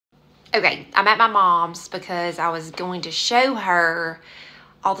Okay, I'm at my mom's because I was going to show her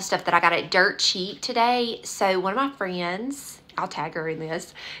all the stuff that I got at Dirt Cheap today. So one of my friends, I'll tag her in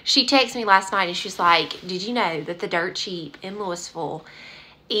this, she texted me last night and she's like, did you know that the Dirt Cheap in Louisville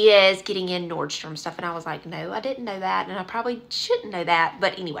is getting in Nordstrom stuff? And I was like, no, I didn't know that, and I probably shouldn't know that.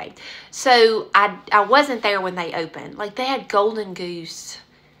 But anyway, so I wasn't there when they opened. Like, they had Golden Goose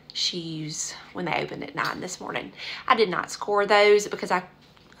shoes when they opened at 9 this morning. I did not score those because I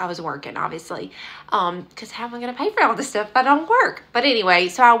was working, obviously, because how am I going to pay for all this stuff if I don't work? But anyway,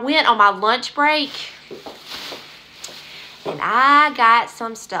 so I went on my lunch break and I got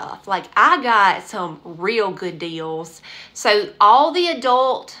some stuff. Like, I got some real good deals. So all the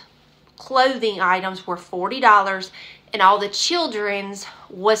adult clothing items were $40 and all the children's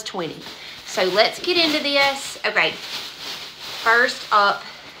was $20. So let's get into this. Okay, first up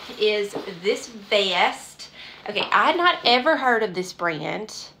is this vest. Okay, I had not ever heard of this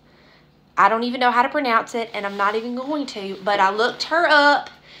brand. I don't even know how to pronounce it, and I'm not even going to, but I looked her up.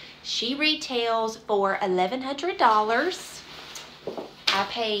 She retails for $1,100. I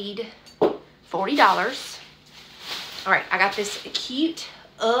paid $40. All right, I got this cute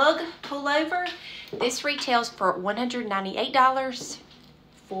UGG pullover. This retails for $198,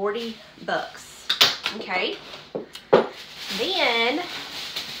 40 bucks. Okay. Then,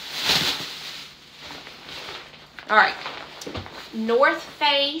 all right, North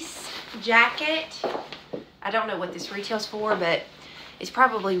Face jacket. I don't know what this retails for, but it's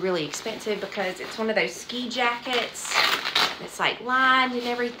probably really expensive because it's one of those ski jackets. It's like lined and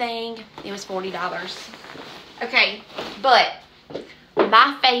everything. It was $40. Okay, but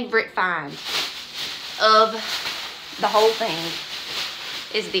my favorite find of the whole thing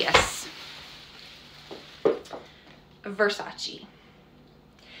is this. Versace.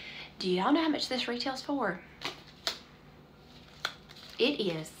 Do y'all know how much this retails for? It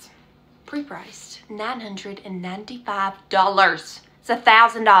is pre-priced $995. It's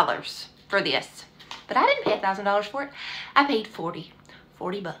 $1,000 for this. But I didn't pay $1,000 for it. I paid 40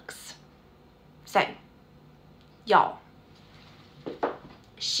 bucks. So, y'all,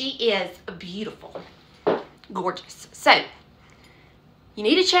 she is beautiful, gorgeous. So, you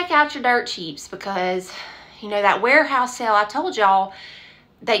need to check out your Dirt Cheaps because, you know, that warehouse sale, I told y'all,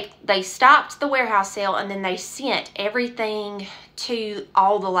 they stopped the warehouse sale and then they sent everything to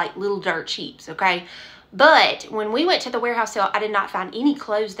all the like little Dirt Cheaps, okay? But when we went to the warehouse sale, I did not find any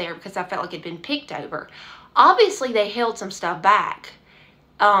clothes there because I felt like it'd been picked over. Obviously, they held some stuff back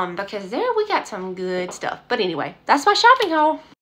because there we got some good stuff. But anyway, that's my shopping haul.